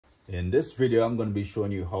In this video, I'm going to be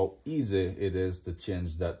showing you how easy it is to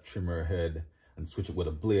change that trimmer head and switch it with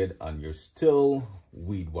a blade on your STIHL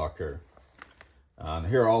weed whacker. And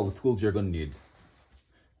here are all the tools you're going to need.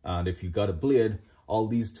 And if you got a blade, all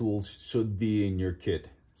these tools should be in your kit.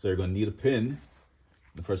 So you're going to need a pin.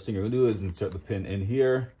 The first thing you're going to do is insert the pin in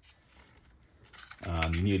here.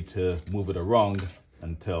 And you need to move it around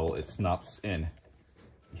until it snaps in.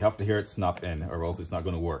 You have to hear it snap in or else it's not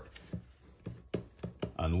going to work.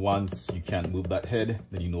 And once you can't move that head,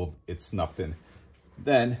 then you know it's snapped in.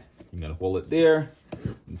 Then you're going to hold it there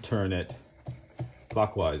and turn it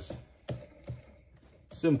clockwise.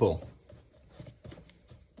 Simple.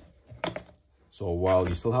 So while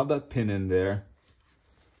you still have that pin in there,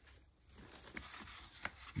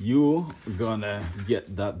 you're gonna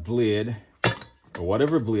get that blade, or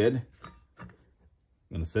whatever blade,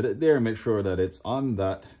 you're gonna set it there, make sure that it's on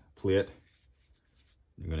that plate.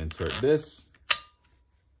 You're gonna insert this.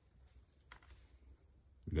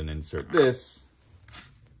 You're gonna insert this,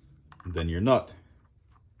 and then your nut.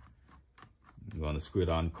 You're gonna screw it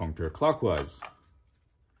on counterclockwise.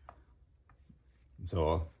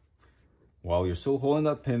 So while you're still holding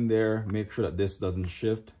that pin there, make sure that this doesn't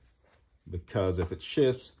shift, because if it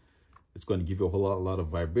shifts, it's going to give you a whole lot of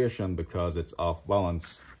vibration because it's off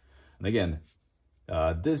balance. And again,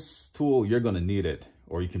 this tool, you're going to need it,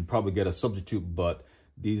 or you can probably get a substitute, but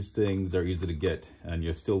these things are easy to get, and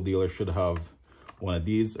your STIHL dealer should have one of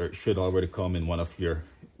these, or it should already come in one of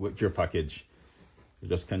with your package. You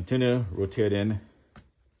just continue rotating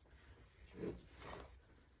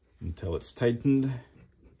until it's tightened.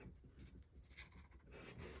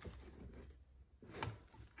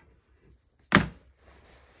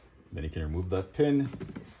 Then you can remove that pin.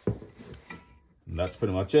 And that's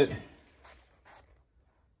pretty much it.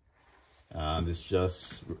 And it's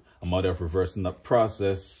just a matter of reversing that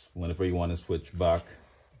process whenever you want to switch back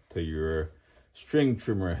to your string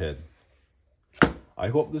trimmer head. I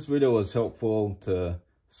hope this video was helpful to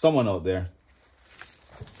someone out there.